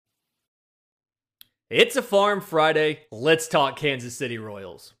It's a Farm Friday. Let's talk Kansas City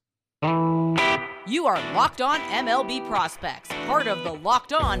Royals. You are Locked On MLB Prospects, part of the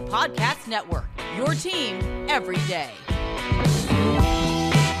Locked On Podcast Network. Your team every day.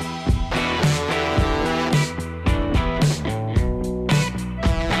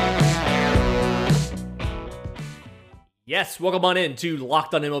 Yes, welcome on in to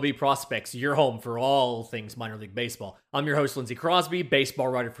Locked On MLB Prospects, your home for all things minor league baseball. I'm your host, Lindsey Crosby, baseball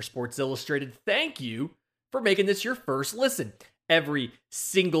writer for Sports Illustrated. Thank you for making this your first listen every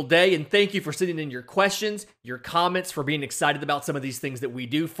single day, and thank you for sending in your questions, your comments, for being excited about some of these things that we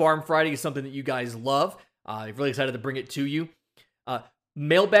do. Farm Friday is something that you guys love. I'm really excited to bring it to you.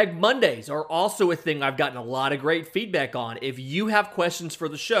 Mailbag Mondays are also a thing I've gotten a lot of great feedback on. If you have questions for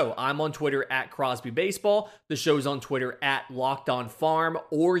the show, I'm on Twitter at Crosby Baseball. The show's on Twitter at Locked On Farm,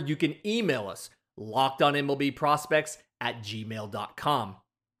 or you can email us, lockedonmlbprospects@gmail.com.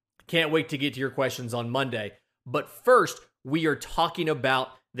 Can't wait to get to your questions on Monday. But first, we are talking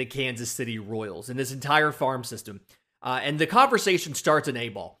about the Kansas City Royals and this entire farm system. And the conversation starts in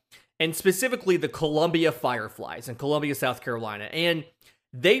A-ball, and specifically the Columbia Fireflies in Columbia, South Carolina. And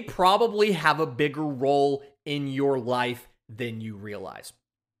they probably have a bigger role in your life than you realize.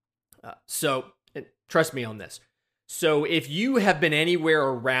 So trust me on this. So if you have been anywhere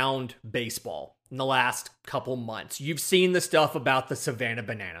around baseball in the last couple months, you've seen the stuff about the Savannah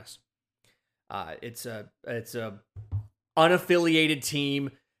Bananas. It's a unaffiliated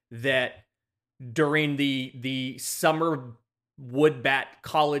team that during the summer Woodbat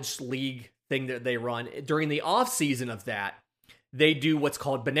College League thing that they run, during the off season of that, they do what's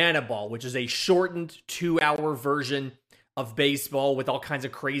called Banana Ball, which is a shortened 2-hour version of baseball with all kinds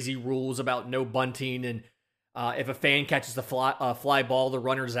of crazy rules about no bunting, and if a fan catches the fly ball, the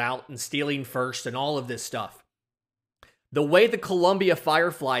runner's out, and stealing first, and all of this stuff. The way the Columbia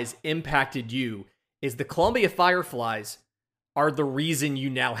Fireflies impacted you is the Columbia Fireflies are the reason you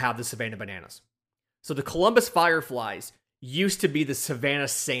now have the Savannah Bananas. So the Columbus Fireflies used to be the Savannah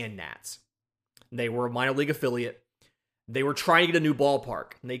Sand Gnats. They were a minor league affiliate. They were trying to get a new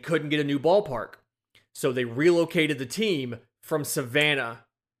ballpark, and they couldn't get a new ballpark. So they relocated the team from Savannah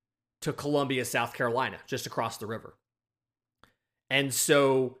to Columbia, South Carolina, just across the river. And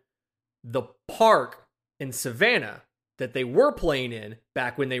so the park in Savannah that they were playing in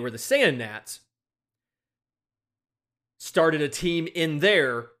back when they were the Sand Gnats started a team in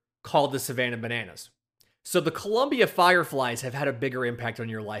there called the Savannah Bananas. So the Columbia Fireflies have had a bigger impact on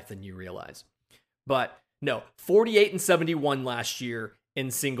your life than you realize. But no, 48-71 last year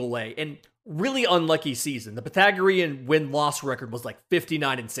in single A, and really unlucky season. The Pythagorean win-loss record was like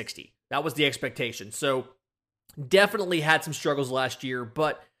 59-60. That was the expectation. So definitely had some struggles last year,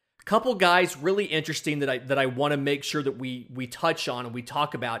 but a couple guys really interesting that I want to make sure that we touch on and we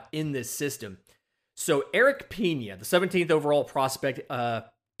talk about in this system. So Eric Pena, the 17th overall prospect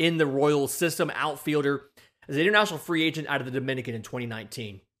in the Royals system, outfielder, as an international free agent out of the Dominican in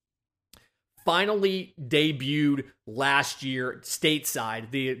 2019. Finally debuted last year stateside.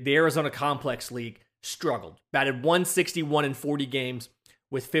 The Arizona Complex League struggled. Batted 161 in 40 games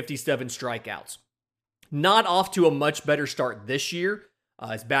with 57 strikeouts. Not off to a much better start this year.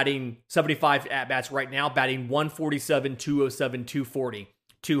 He's batting 75 at-bats right now, batting 147, 207, 240.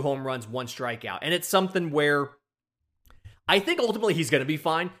 2 home runs, 1 strikeout. And it's something where I think ultimately he's going to be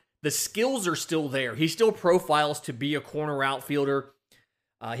fine. The skills are still there. He still profiles to be a corner outfielder.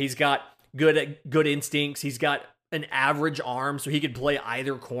 He's got good instincts. He's got an average arm, so he could play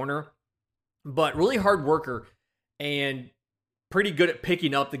either corner. But really hard worker and pretty good at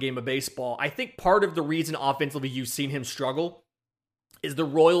picking up the game of baseball. I think part of the reason offensively you've seen him struggle is the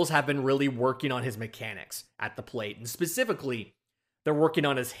Royals have been really working on his mechanics at the plate. And specifically, they're working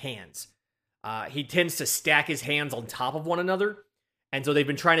on his hands. He tends to stack his hands on top of one another. And so they've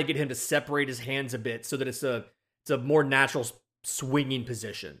been trying to get him to separate his hands a bit so that it's a more natural swinging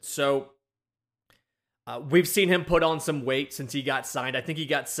position. So we've seen him put on some weight since he got signed. I think he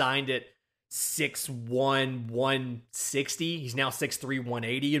got signed at 6'1", 160. He's now 6'3",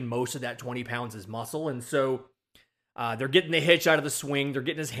 180, and most of that 20 pounds is muscle. And so they're getting the hitch out of the swing. They're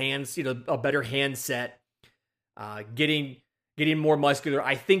getting his hands, a better hand set, getting more muscular.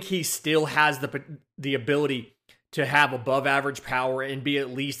 I think he still has the ability to have above average power and be at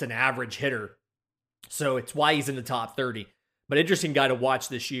least an average hitter. So it's why he's in the top 30. But interesting guy to watch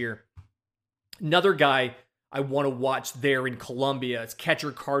this year. Another guy I want to watch there in Columbia is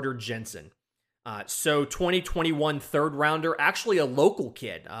catcher Carter Jensen. So 2021 third rounder, actually a local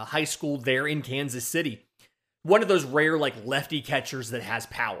kid, high school there in Kansas City. One of those rare lefty catchers that has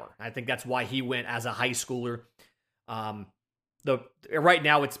power. I think that's why he went as a high schooler. Right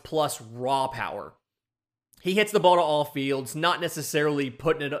now it's plus raw power. He hits the ball to all fields, not necessarily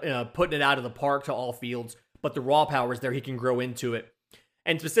putting it out of the park to all fields, but the raw power is there. He can grow into it.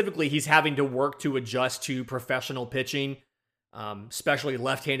 And specifically, he's having to work to adjust to professional pitching, especially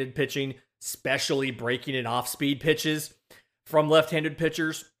left-handed pitching, especially breaking in off-speed pitches from left-handed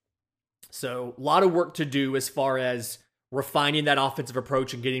pitchers. So a lot of work to do as far as refining that offensive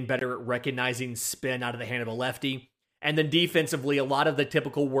approach and getting better at recognizing spin out of the hand of a lefty. And then defensively, a lot of the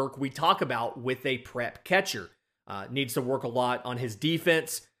typical work we talk about with a prep catcher. Needs to work a lot on his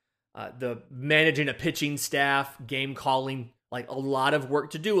defense, the managing a pitching staff, game calling, like a lot of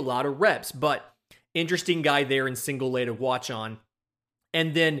work to do, a lot of reps. But interesting guy there in single A to watch on.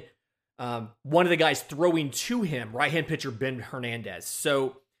 And then one of the guys throwing to him, right-hand pitcher Ben Hernandez.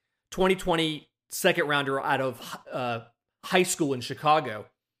 So 2020 second rounder out of high school in Chicago,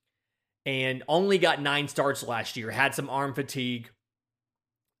 and only got 9 starts last year, had some arm fatigue,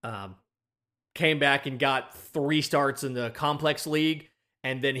 came back and got 3 starts in the complex league,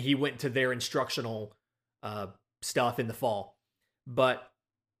 and then he went to their instructional stuff in the fall. But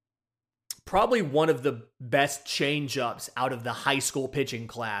probably one of the best change-ups out of the high school pitching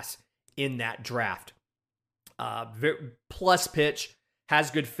class in that draft. Plus pitch, has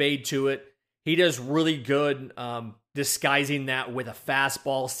good fade to it. He does really good disguising that with a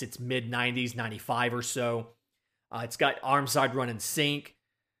fastball, sits mid-90s, 95 or so. It's got arm side run and sink.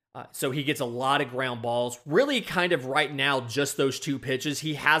 So he gets a lot of ground balls. Really kind of right now, just those 2 pitches.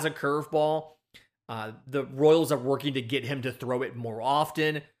 He has a curveball. The Royals are working to get him to throw it more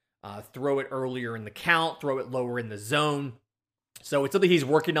often, throw it earlier in the count, throw it lower in the zone. So it's something he's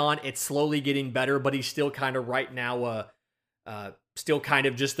working on. It's slowly getting better, but he's still kind of right now, still kind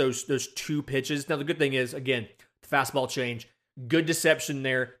of just those 2 pitches. Now, the good thing is, again, the fastball change, good deception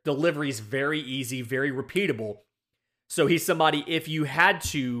there. Delivery's very easy, very repeatable. So he's somebody, if you had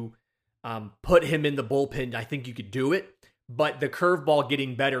to put him in the bullpen, I think you could do it. But the curveball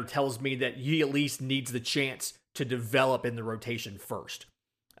getting better tells me that he at least needs the chance to develop in the rotation first.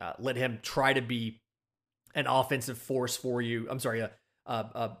 Let him try to be an offensive force for you. I'm sorry,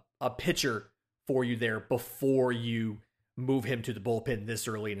 a pitcher for you there before you move him to the bullpen this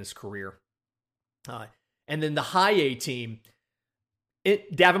early in his career. And then the high A team,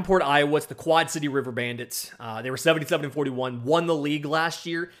 Davenport, Iowa, it's the Quad City River Bandits. They were 77-41, won the league last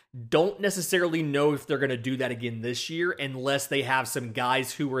year. Don't necessarily know if they're going to do that again this year unless they have some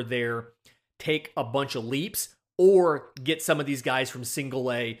guys who were there take a bunch of leaps or get some of these guys from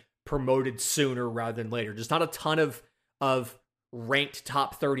single A promoted sooner rather than later. Just not a ton of ranked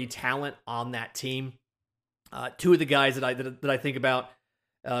top 30 talent on that team. 2 of the guys that I think about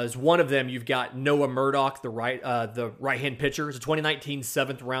is one of them. You've got Noah Murdoch, the right-hand pitcher. He's a 2019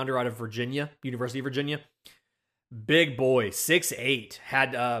 7th rounder out of Virginia, University of Virginia. Big boy, 6'8".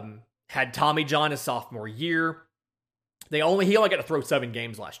 Had Tommy John his sophomore year. He only got to throw 7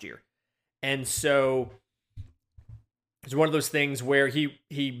 games last year, and so it's one of those things where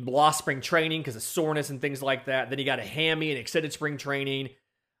he lost spring training because of soreness and things like that. Then he got a hammy and extended spring training.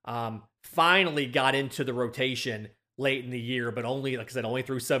 Finally got into the rotation late in the year, but only, like I said, only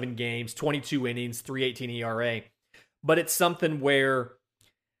threw 7 games, 22 innings, 3.18 ERA. But it's something where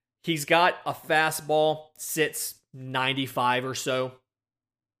he's got a fastball, sits 95 or so,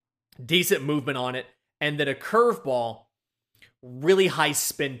 decent movement on it, and then a curveball, really high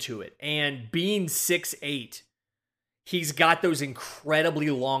spin to it. And being 6'8", he's got those incredibly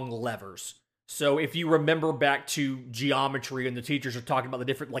long levers. So if you remember back to geometry and the teachers are talking about the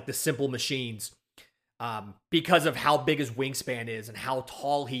different, like the simple machines, because of how big his wingspan is and how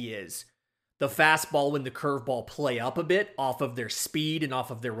tall he is, the fastball and the curveball play up a bit off of their speed and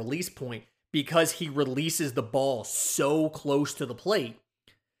off of their release point because he releases the ball so close to the plate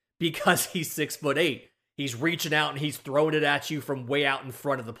because he's 6'8". He's reaching out and he's throwing it at you from way out in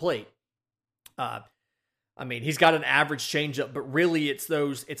front of the plate. He's got an average changeup, but really it's the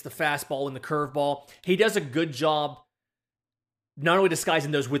fastball and the curveball. He does a good job not only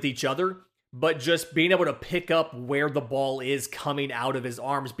disguising those with each other, but just being able to pick up where the ball is coming out of his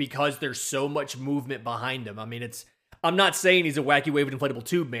arms because there's so much movement behind him. I'm not saying he's a wacky waving inflatable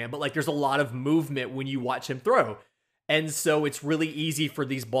tube man, but like there's a lot of movement when you watch him throw. And so it's really easy for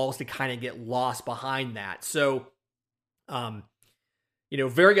these balls to kind of get lost behind that. So,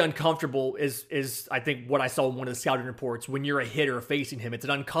 very uncomfortable is I think what I saw in one of the scouting reports. When you're a hitter facing him, it's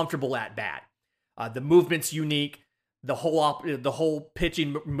an uncomfortable at bat. The movement's unique. The whole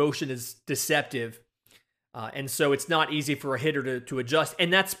pitching motion is deceptive. And so it's not easy for a hitter to adjust.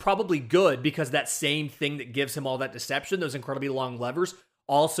 And that's probably good because that same thing that gives him all that deception, those incredibly long levers,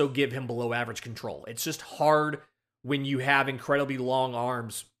 also give him below average control. It's just hard when you have incredibly long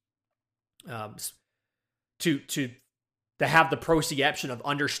arms to have the proprioception of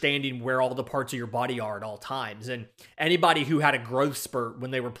understanding where all the parts of your body are at all times. And anybody who had a growth spurt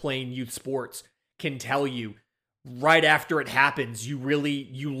when they were playing youth sports can tell you right after it happens, you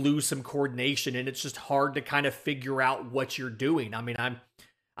lose some coordination, and it's just hard to kind of figure out what you're doing. I mean,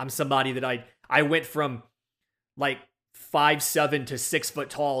 I'm somebody that I went from like 5'7" to 6 foot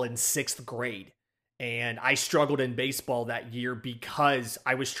tall in 6th grade. And I struggled in baseball that year because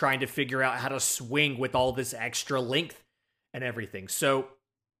I was trying to figure out how to swing with all this extra length and everything. So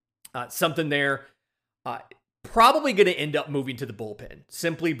something there, probably going to end up moving to the bullpen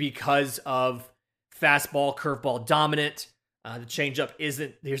simply because of fastball, curveball dominant. The changeup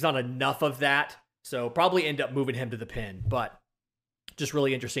there's not enough of that. So probably end up moving him to the pen, but just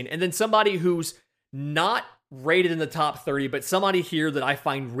really interesting. And then somebody who's not rated in the top 30, but somebody here that I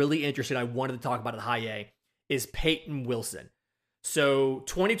find really interesting, I wanted to talk about at high A, is Peyton Wilson. So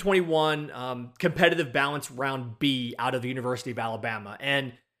 2021 competitive balance round B out of the University of Alabama.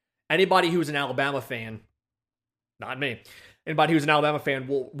 And anybody who's an Alabama fan, not me, anybody who's an Alabama fan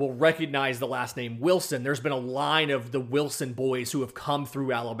will recognize the last name Wilson. There's been a line of the Wilson boys who have come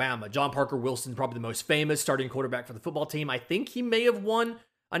through Alabama. John Parker Wilson, probably the most famous starting quarterback for the football team. I think he may have won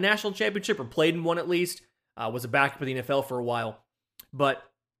a national championship or played in one at least. Was a backup in the NFL for a while. But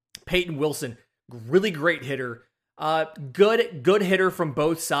Peyton Wilson, really great hitter. Good hitter from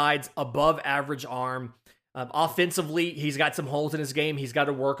both sides, above average arm. Offensively, he's got some holes in his game. He's got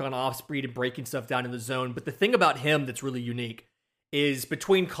to work on off speed and breaking stuff down in the zone. But the thing about him that's really unique is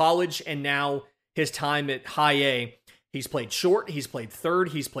between college and now his time at high A, he's played short, he's played third,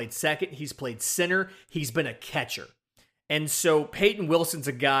 he's played second, he's played center, he's been a catcher. And so Peyton Wilson's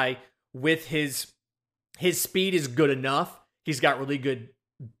a guy with his speed is good enough. He's got really good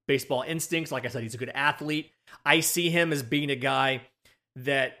baseball instincts. Like I said, he's a good athlete. I see him as being a guy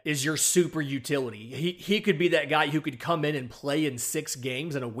that is your super utility. He could be that guy who could come in and play in 6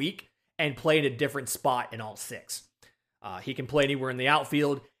 games in a week and play in a different spot in all 6. He can play anywhere in the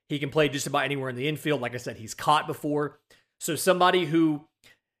outfield. He can play just about anywhere in the infield. Like I said, he's caught before. So somebody who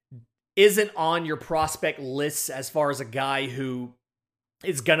isn't on your prospect lists as far as a guy who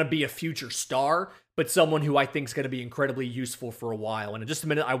is going to be a future star, but someone who I think is going to be incredibly useful for a while. And in just a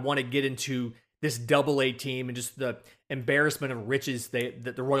minute, I want to get into this Double-A team and just the embarrassment of riches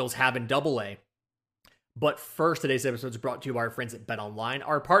that the Royals have in Double-A. But first, today's episode is brought to you by our friends at BetOnline.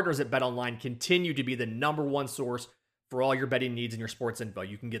 Our partners at BetOnline continue to be the #1 source for all your betting needs and your sports info.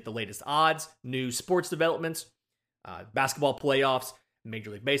 You can get the latest odds, news, sports developments, basketball playoffs,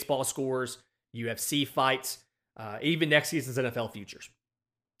 Major League Baseball scores, UFC fights, even next season's NFL futures.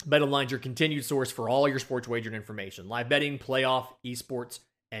 BetOnline is your continued source for all your sports wagering information, live betting, playoff, esports,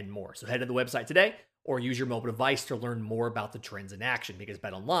 and more. So head to the website today or use your mobile device to learn more about the trends in action, because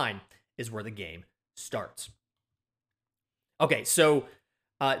BetOnline is where the game starts. Okay, so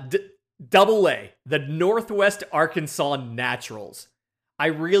Double-A, the Northwest Arkansas Naturals. I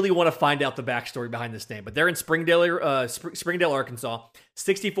really want to find out the backstory behind this name, but they're in Springdale, Arkansas,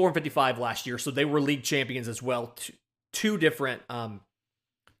 64-55 last year, so they were league champions as well. Two different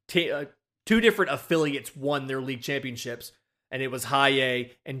affiliates won their league championships, and it was high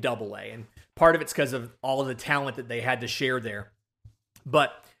A and Double-A, and part of it's because of all of the talent that they had to share there.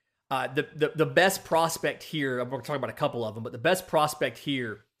 But the best prospect here, I'm going to talk about a couple of them, but the best prospect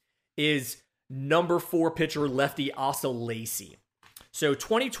here is number 4 pitcher lefty Asa Lacy. So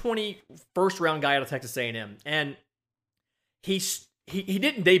 2020 first round guy out of Texas A&M, and he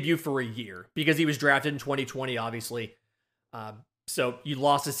didn't debut for a year because he was drafted in 2020, obviously. So you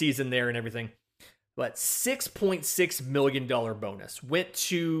lost a season there and everything. But $6.6 million bonus. Went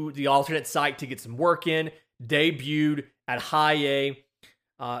to the alternate site to get some work in. Debuted at high A.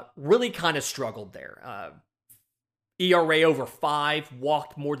 Really kind of struggled there. ERA over 5.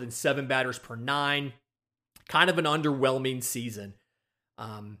 Walked more than 7 batters per 9. Kind of an underwhelming season.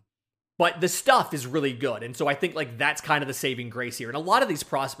 But the stuff is really good. And so I think like that's kind of the saving grace here. And a lot of these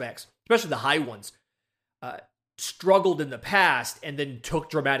prospects, especially the high ones, struggled in the past and then took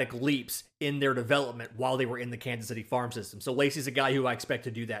dramatic leaps in their development while they were in the Kansas City farm system. So Lacy's a guy who I expect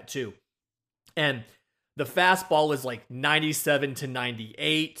to do that too. And the fastball is like 97 to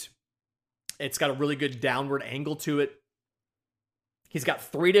 98. It's got a really good downward angle to it. He's got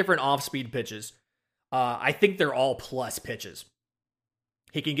 3 different off-speed pitches. I think they're all plus pitches.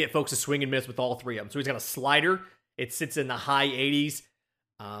 He can get folks to swing and miss with all 3 of them. So he's got a slider. It sits in the high 80s.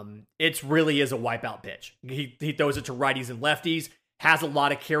 It really is a wipeout pitch. He throws it to righties and lefties. Has a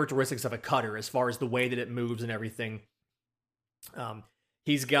lot of characteristics of a cutter as far as the way that it moves and everything.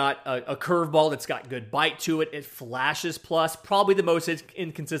 He's got a curveball that's got good bite to it. It flashes plus, probably the most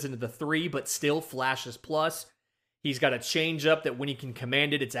inconsistent of the three, but still flashes plus. He's got a changeup that when he can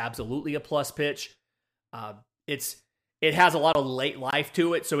command it, it's absolutely a plus pitch. It has a lot of late life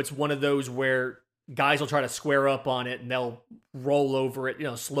to it, so it's one of those where guys will try to square up on it and they'll roll over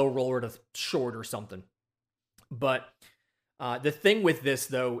it, slow roller to short or something. But the thing with this,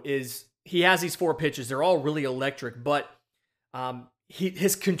 though, is he has these 4 pitches. They're all really electric, but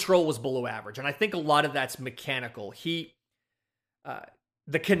his control was below average. And I think a lot of that's mechanical.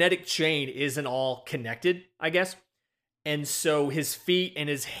 The kinetic chain isn't all connected, I guess. And so his feet and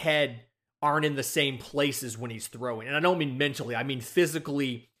his head aren't in the same places when he's throwing. And I don't mean mentally, I mean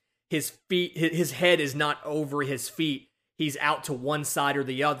physically. His head is not over his feet. He's out to one side or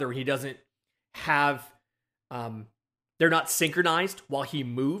the other. He doesn't have, they're not synchronized while he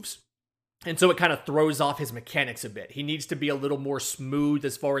moves. And so it kind of throws off his mechanics a bit. He needs to be a little more smooth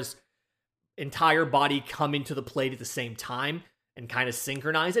as far as entire body coming to the plate at the same time and kind of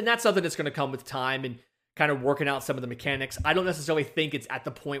synchronize. And that's something that's going to come with time and kind of working out some of the mechanics. I don't necessarily think it's at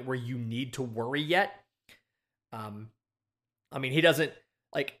the point where you need to worry yet. I mean, he doesn't,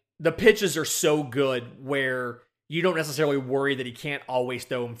 the pitches are so good where you don't necessarily worry that he can't always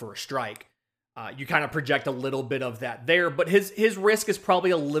throw them for a strike. You kind of project a little bit of that there, but his risk is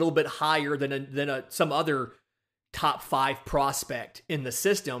probably a little bit higher than some other top 5 prospect in the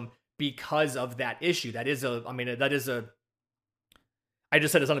system because of that issue. I just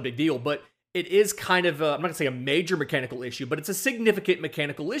said it's not a big deal, but it is kind of I'm not going to say a major mechanical issue, but it's a significant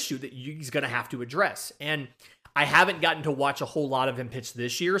mechanical issue that he's going to have to address. And I haven't gotten to watch a whole lot of him pitch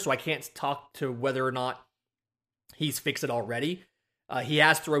this year, so I can't talk to whether or not he's fixed it already. He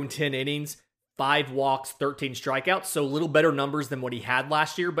has thrown 10 innings, 5 walks, 13 strikeouts, so a little better numbers than what he had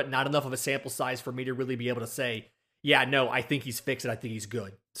last year, but not enough of a sample size for me to really be able to say, yeah, no, I think he's fixed it. I think he's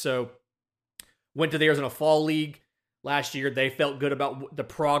good. So went to the Arizona Fall League last year. They felt good about the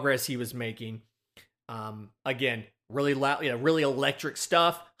progress he was making. Again, really loud, really electric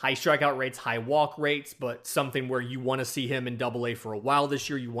stuff, high strikeout rates, high walk rates, but something where you want to see him in Double-A for a while this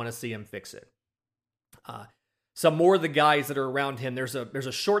year. You want to see him fix it. Some more of the guys that are around him, there's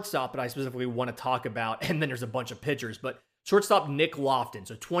a shortstop that I specifically want to talk about, and then there's a bunch of pitchers, but shortstop Nick Lofton.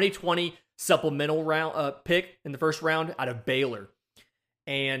 So 2020 supplemental round pick in the first round out of Baylor.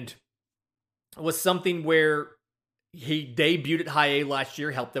 And it was something where he debuted at high A last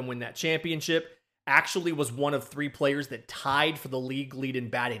year, helped them win that championship. Actually was one of 3 players that tied for the league lead in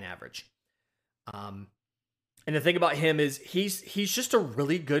batting average. And the thing about him is he's just a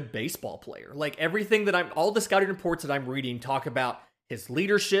really good baseball player. Everything that all the scouting reports that I'm reading talk about his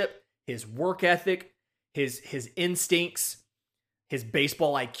leadership, his work ethic, his instincts, his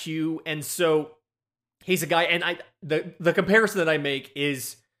baseball IQ. And so he's a guy, and the comparison that I make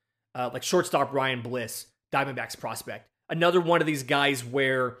is shortstop Ryan Bliss, Diamondbacks prospect. Another one of these guys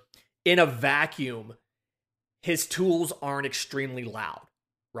where in a vacuum, his tools aren't extremely loud,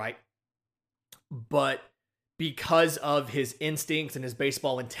 right? But because of his instincts and his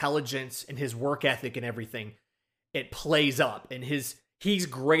baseball intelligence and his work ethic and everything, it plays up. And he's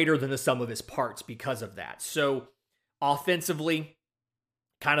greater than the sum of his parts because of that. So offensively,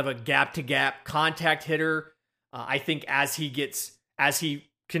 kind of a gap-to-gap contact hitter. I think as he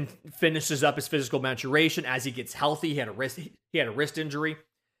finishes up his physical maturation, as he gets healthy, he had a wrist injury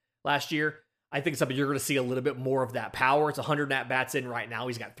last year. I think something you're going to see a little bit more of that power. It's 100 at-bats in right now.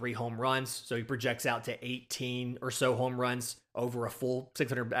 He's got 3 home runs, so he projects out to 18 or so home runs over a full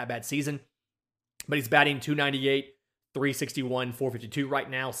 600 at-bat season. But he's batting .298, .361, .452 right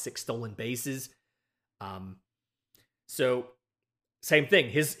now, 6 stolen bases. So same thing.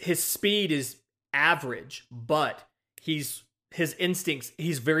 His speed is average, but his instincts,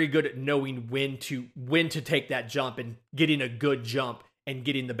 he's very good at knowing when to take that jump and getting a good jump and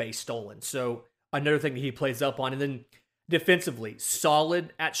getting the base stolen. So another thing that he plays up on. And then defensively,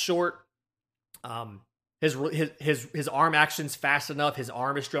 solid at short. His arm action's fast enough. His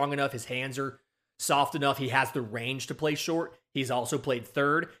arm is strong enough. His hands are soft enough. He has the range to play short. He's also played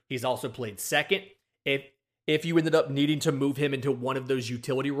third. He's also played second. If you ended up needing to move him into one of those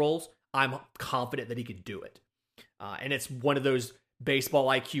utility roles, I'm confident that he could do it. And it's one of those baseball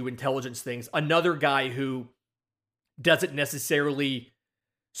IQ intelligence things. Another guy who doesn't necessarily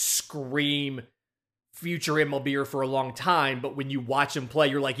scream future MLBer for a long time, but when you watch him play,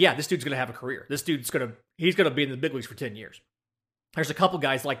 you're like, yeah, this dude's going to have a career. He's going to be in the big leagues for 10 years. There's a couple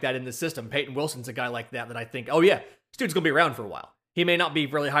guys like that in the system. Peyton Wilson's a guy like that I think, oh yeah, this dude's going to be around for a while. He may not be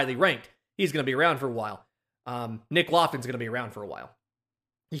really highly ranked. He's going to be around for a while. Nick Lofton's going to be around for a while.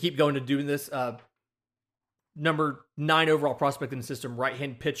 You keep going to doing this. number 9 overall prospect in the system,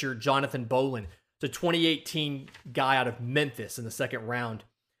 right-hand pitcher Jonathan Bolin. It's a 2018 guy out of Memphis in the second round.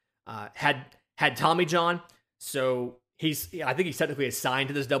 Had Tommy John, so I think he's technically assigned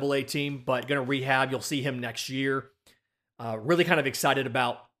to this Double-A team, but going to rehab. You'll see him next year. Really kind of excited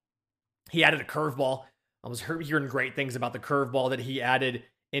about. He added a curveball. I was hearing great things about the curveball that he added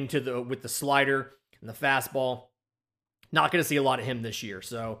with the slider and the fastball. Not going to see a lot of him this year,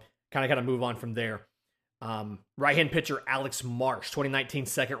 so kind of move on from there. Right-hand pitcher Alex Marsh, 2019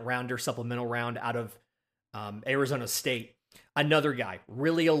 second rounder, supplemental round out of Arizona State. Another guy,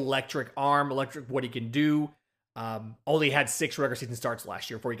 really electric arm, electric what he can do. Only had 6 regular season starts last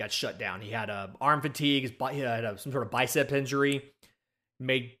year before he got shut down. He had arm fatigue, he had some sort of bicep injury,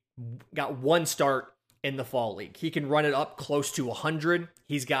 got 1 start in the fall league. He can run it up close to 100.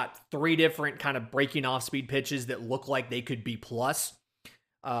 He's got 3 different kind of breaking off speed pitches that look like they could be plus.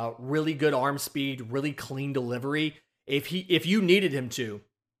 Really good arm speed, really clean delivery. If you needed him to,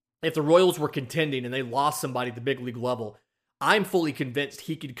 if the Royals were contending and they lost somebody at the big league level, I'm fully convinced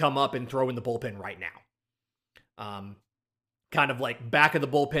he could come up and throw in the bullpen right now. Kind of like back of the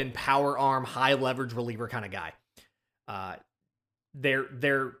bullpen, power arm, high leverage reliever kind of guy.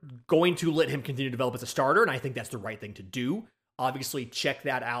 They're going to let him continue to develop as a starter, and I think that's the right thing to do. Obviously, check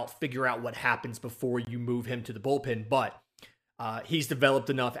that out, figure out what happens before you move him to the bullpen, but he's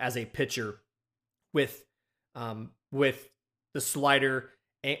developed enough as a pitcher with the slider,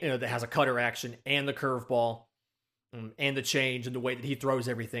 that has a cutter action, and the curveball, and the change, and the way that he throws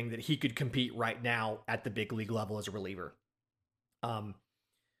everything, that he could compete right now at the big league level as a reliever.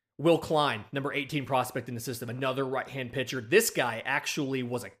 Will Klein, number 18 prospect in the system, another right-hand pitcher. This guy actually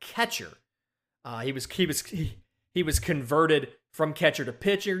was a catcher. He was converted from catcher to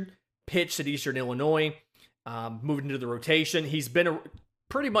pitcher, pitched at Eastern Illinois, moved into the rotation. He's been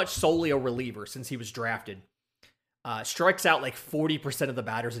pretty much solely a reliever since he was drafted. Strikes out like 40% of the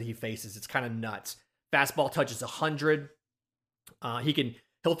batters that he faces. It's kind of nuts. Fastball touches 100.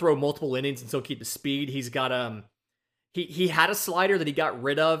 He'll throw multiple innings and still keep the speed. He's got He had a slider that he got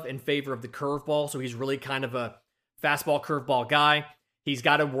rid of in favor of the curveball, so he's really kind of a fastball curveball guy. He's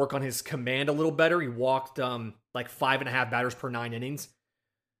got to work on his command a little better. He walked like 5.5 batters per 9 innings,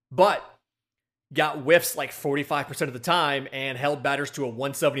 but got whiffs like 45% of the time and held batters to a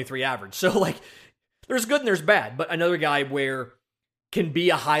 173 average. So like, there's good and there's bad, but another guy where can be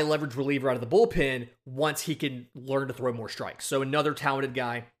a high leverage reliever out of the bullpen once he can learn to throw more strikes. So another talented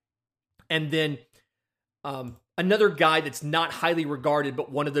guy. And then another guy that's not highly regarded,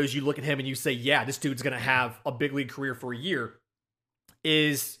 but one of those you look at him and you say, yeah, this dude's going to have a big league career for a year,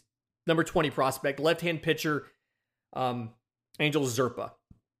 is number 20 prospect, left-hand pitcher, Angel Zerpa.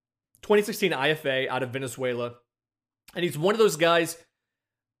 2016 IFA out of Venezuela. And he's one of those guys,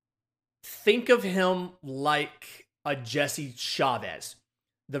 think of him like a Jesse Chavez.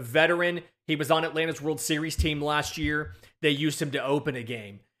 The veteran, he was on Atlanta's World Series team last year. They used him to open a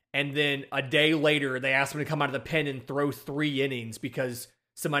game. And then a day later, they asked him to come out of the pen and throw 3 innings because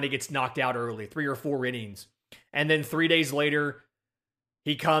somebody gets knocked out early, 3 or 4 innings. And then 3 days later,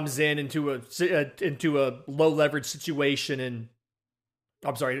 he comes into a low leverage situation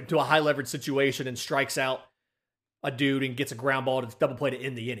into a high leverage situation and strikes out a dude and gets a ground ball to double play to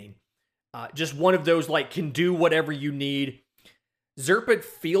end the inning. Just one of those, like, can do whatever you need. Zerpa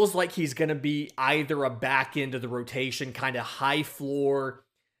feels like he's going to be either a back end of the rotation, kind of high floor.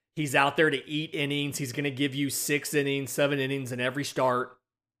 He's out there to eat innings. He's going to give you 6 innings, 7 innings in every start.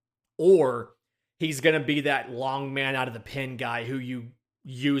 Or he's going to be that long man out of the pen guy who you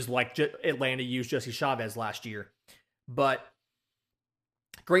use like Atlanta used Jesse Chavez last year. But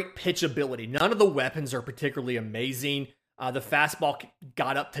great pitch ability. None of the weapons are particularly amazing. The fastball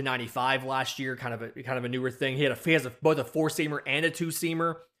got up to 95 last year, kind of a newer thing. He has both a 4-seamer and a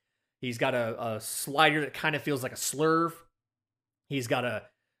 2-seamer. He's got a slider that kind of feels like a slurve. He's got a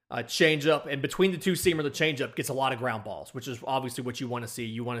changeup, and between the 2-seamer, the changeup gets a lot of ground balls, which is obviously what you want to see.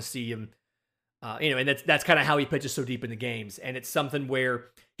 You want to see him, and that's kind of how he pitches so deep in the games. And it's something where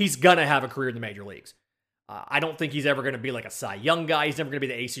he's gonna have a career in the major leagues. I don't think he's ever going to be like a Cy Young guy. He's never going to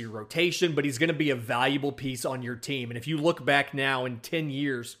be the ace of your rotation, but he's going to be a valuable piece on your team. And if you look back now in 10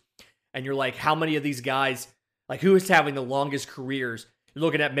 years and you're like, how many of these guys, like who is having the longest careers? You're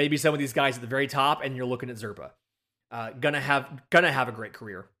looking at maybe some of these guys at the very top, and you're looking at Zerpa. Gonna have a great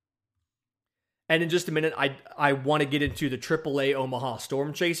career. And in just a minute, I want to get into the AAA Omaha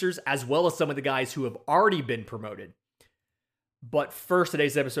Storm Chasers, as well as some of the guys who have already been promoted. But first,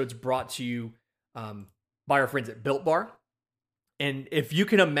 today's episode is brought to you by our friends at Built Bar. And if you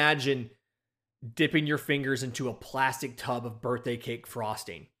can imagine dipping your fingers into a plastic tub of birthday cake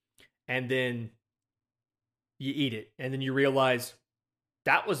frosting and then you eat it, and then you realize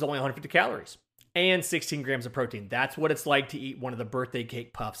that was only 150 calories and 16 grams of protein. That's what it's like to eat one of the birthday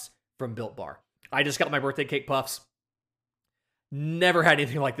cake puffs from Built Bar. I just got my birthday cake puffs. Never had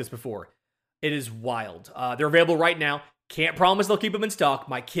anything like this before. It is wild. They're available right now. Can't promise they'll keep them in stock.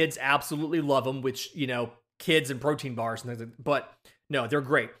 My kids absolutely love them, which, kids and protein bars and things like that. But no, they're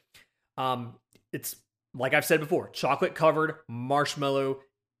great. It's, like I've said before, chocolate covered, marshmallow,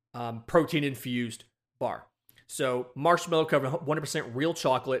 protein infused bar. So marshmallow covered, 100% real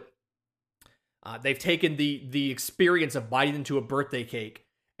chocolate. They've taken the experience of biting into a birthday cake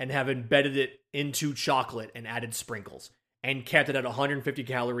and have embedded it into chocolate and added sprinkles and kept it at 150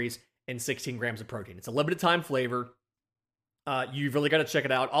 calories and 16 grams of protein. It's a limited time flavor. You've really got to check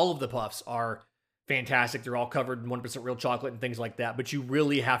it out. All of the puffs are fantastic. They're all covered in 1% real chocolate and things like that. But you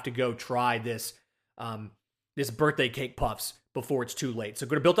really have to go try this birthday cake puffs before it's too late. So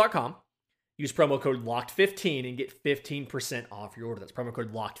go to Built.com, use promo code LOCKED15 and get 15% off your order. That's promo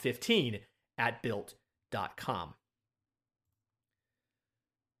code LOCKED15 at Built.com.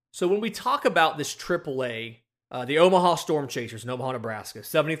 So when we talk about this AAA, the Omaha Storm Chasers in Omaha, Nebraska,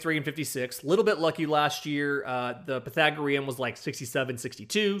 73-56, a little bit lucky last year. The Pythagorean was like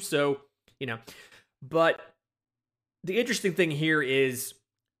 67-62, so, But the interesting thing here is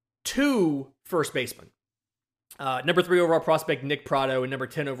 2 first basemen. Number 3 overall prospect, Nick Pratto, and number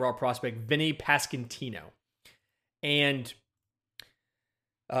 10 overall prospect, Vinny Pasquantino. And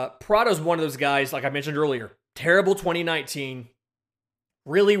Pratto's one of those guys, like I mentioned earlier, terrible 2019,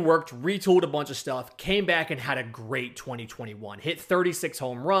 really worked, retooled a bunch of stuff, came back and had a great 2021. Hit 36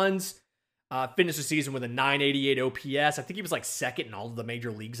 home runs, finished the season with a 988 OPS. I think he was like second in all of the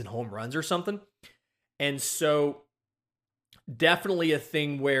major leagues in home runs or something. And so definitely a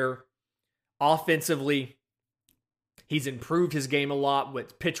thing where offensively, he's improved his game a lot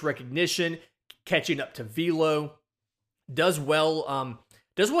with pitch recognition, catching up to velo, does well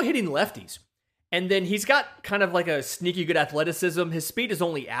hitting lefties. And then he's got kind of like a sneaky good athleticism. His speed is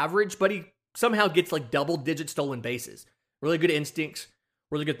only average, but he somehow gets like double-digit stolen bases. Really good instincts,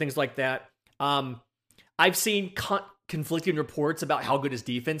 really good things like that. I've seen conflicting reports about how good his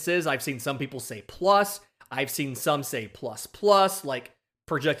defense is. I've seen some people say plus. I've seen some say plus, like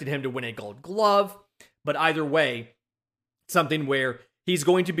projected him to win a Gold Glove. But either way, something where he's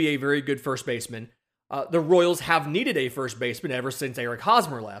going to be a very good first baseman. The Royals have needed a first baseman ever since Eric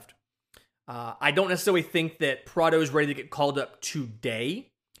Hosmer left. I don't necessarily think that Pratto is ready to get called up today.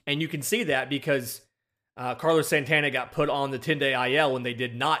 And you can see that because Carlos Santana got put on the 10-day IL when they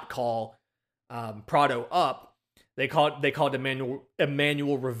did not call Pratto up. They called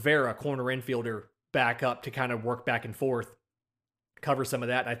Emmanuel Rivera, corner infielder, back up to kind of work back and forth, cover some of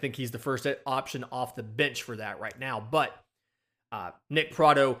that. And I think he's the first option off the bench for that right now. But Nick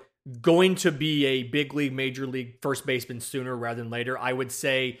Pratto going to be a big league, major league first baseman sooner rather than later. I would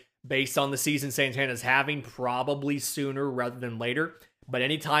say, based on the season Santana's having, probably sooner rather than later. But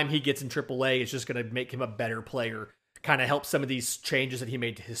anytime he gets in AAA, it's just going to make him a better player. Kind of help some of these changes that he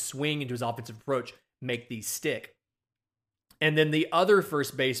made to his swing and to his offensive approach make these stick. And then the other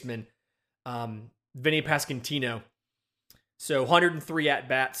first baseman, Vinny Pasquantino. So 103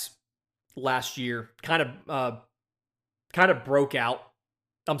 at-bats last year. Kind of broke out.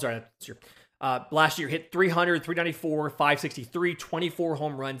 I'm sorry, that's your... last year hit 300, 394, 563, 24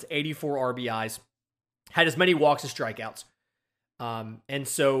 home runs, 84 RBIs, had as many walks as strikeouts. And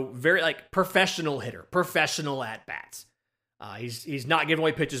so very professional hitter, professional at bats. He's not giving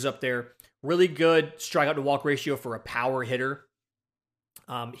away pitches up there. Really good strikeout to walk ratio for a power hitter.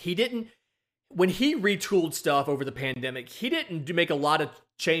 When he retooled stuff over the pandemic, he didn't make a lot of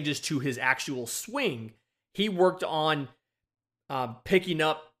changes to his actual swing. He worked on picking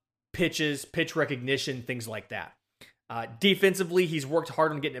up pitches, pitch recognition, things like that. Defensively, he's worked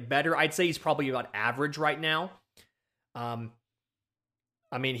hard on getting it better. I'd say he's probably about average right now.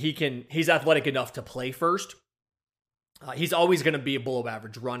 He's athletic enough to play first. He's always going to be a below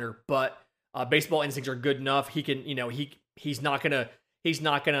average runner, but baseball instincts are good enough. He can, he's not going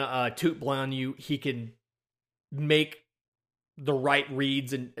to toot blow on you. He can make the right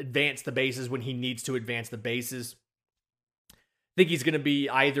reads and advance the bases when he needs to advance the bases. I think he's going to be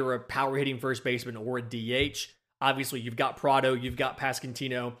either a power hitting first baseman or a DH. Obviously, you've got Pratto, you've got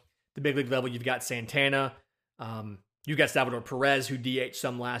Pasquantino. The big league level, you've got Santana. You've got Salvador Perez, who DH'd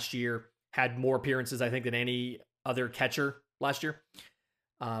some last year, had more appearances, I think, than any other catcher last year.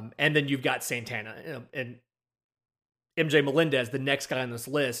 And then you've got Santana. And MJ Melendez, the next guy on this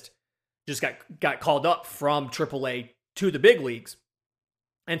list, just got called up from AAA to the big leagues.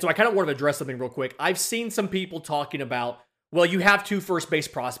 And so I kind of want to address something real quick. I've seen some people talking about, well, you have 2 first base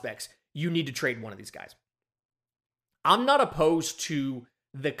prospects. You need to trade one of these guys. I'm not opposed to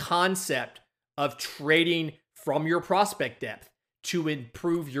the concept of trading from your prospect depth to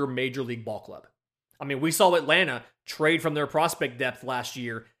improve your major league ball club. I mean, we saw Atlanta trade from their prospect depth last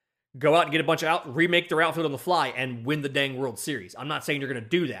year, go out and get a bunch of remake their outfield on the fly and win the dang World Series. I'm not saying you're going to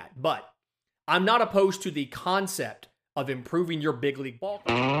do that, but I'm not opposed to the concept of improving your big league ball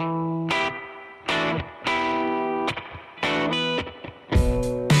club.